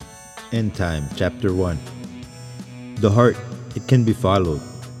End Time, Chapter 1. The heart, it can be followed.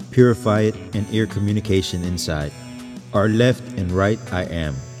 Purify it and ear communication inside. Our left and right I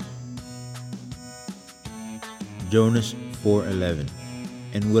am. Jonas 4:11.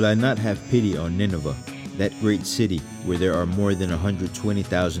 And will I not have pity on Nineveh, that great city where there are more than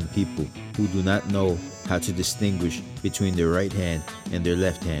 120,000 people who do not know how to distinguish between their right hand and their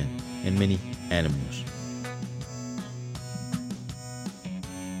left hand, and many animals.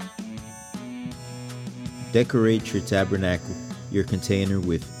 Decorate your tabernacle, your container,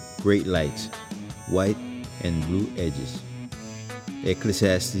 with great lights, white and blue edges.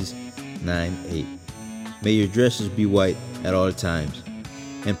 Ecclesiastes 9:8. May your dresses be white at all times,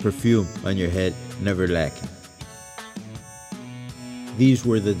 and perfume on your head never lacking. These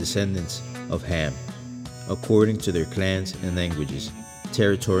were the descendants of Ham, according to their clans and languages,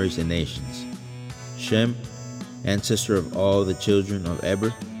 territories and nations. Shem, ancestor of all the children of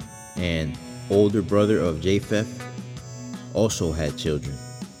Eber, and older brother of Japheth, also had children.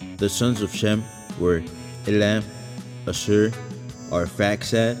 The sons of Shem were Elam, Assur,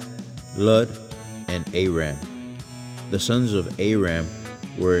 Arphaxad, Lud, and Aram. The sons of Aram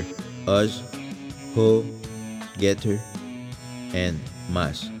were Uz, Hul, Geter, and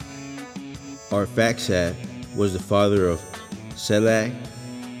Mas. Arphaxad was the father of Selag.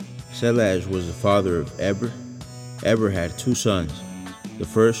 Selag was the father of Eber. Eber had two sons. The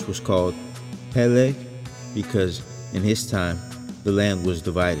first was called Peleg because in his time the land was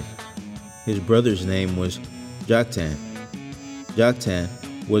divided. His brother's name was Joktan. Joktan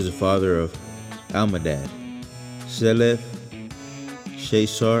was the father of Almadad, Selef,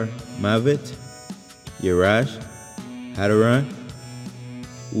 Shesar, Mavet, Yerash, Hadaran,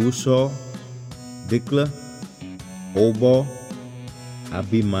 Usal, Dikla, Obal,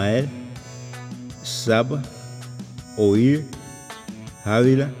 Abimael, Saba, Oir,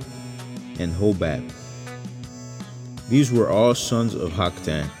 Havila, and Hobab. These were all sons of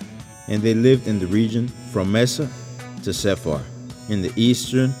Joktan, and they lived in the region from Mesa to Sephar, in the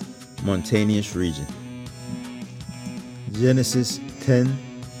eastern mountainous region. Genesis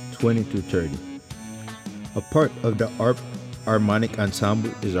 10:20-30. A part of the harmonic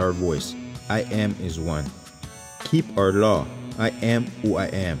ensemble is our voice. I am is one. Keep our law. I am who I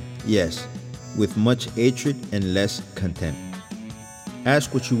am. Yes, with much hatred and less contempt.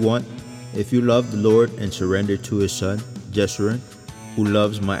 Ask what you want. If you love the Lord and surrender to his son, Jeshurun, who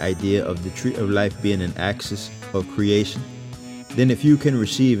loves my idea of the tree of life being an axis of creation, then if you can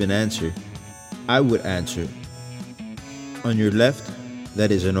receive an answer, I would answer. On your left,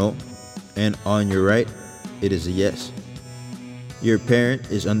 that is a no, and on your right, it is a yes. Your parent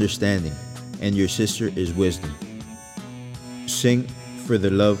is understanding, and your sister is wisdom. Sing for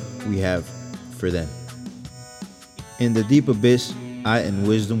the love we have for them. In the deep abyss, I and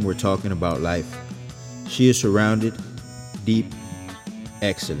wisdom were talking about life. She is surrounded, deep,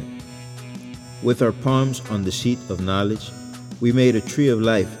 excellent. With our palms on the seat of knowledge, we made a tree of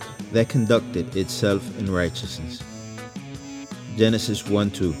life that conducted itself in righteousness. Genesis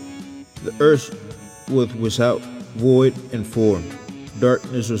 1:2. The earth was without void and form.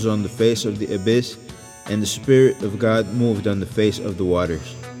 Darkness was on the face of the abyss, and the Spirit of God moved on the face of the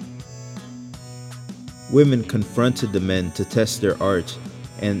waters. Women confronted the men to test their arts,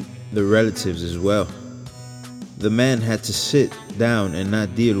 and the relatives as well. The man had to sit down and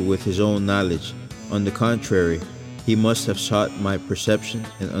not deal with his own knowledge. On the contrary, he must have sought my perception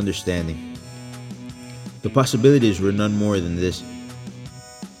and understanding. The possibilities were none more than this.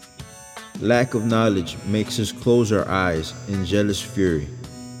 Lack of knowledge makes us close our eyes in jealous fury.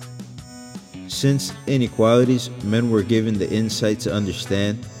 Since inequalities, men were given the insight to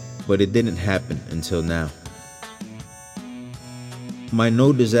understand, but it didn't happen until now. My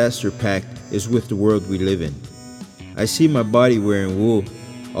no disaster pact is with the world we live in. I see my body wearing wool,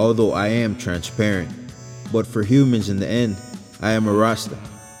 although I am transparent. But for humans in the end, I am a Rasta,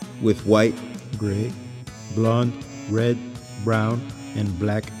 with white, gray, blonde, red, brown, and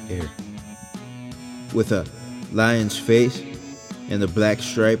black hair. With a lion's face and a black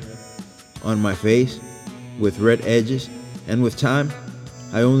stripe on my face, with red edges, and with time,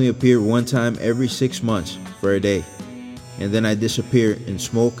 I only appear one time every 6 months for a day, and then I disappear in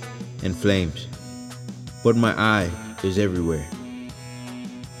smoke and flames. But my eye is everywhere.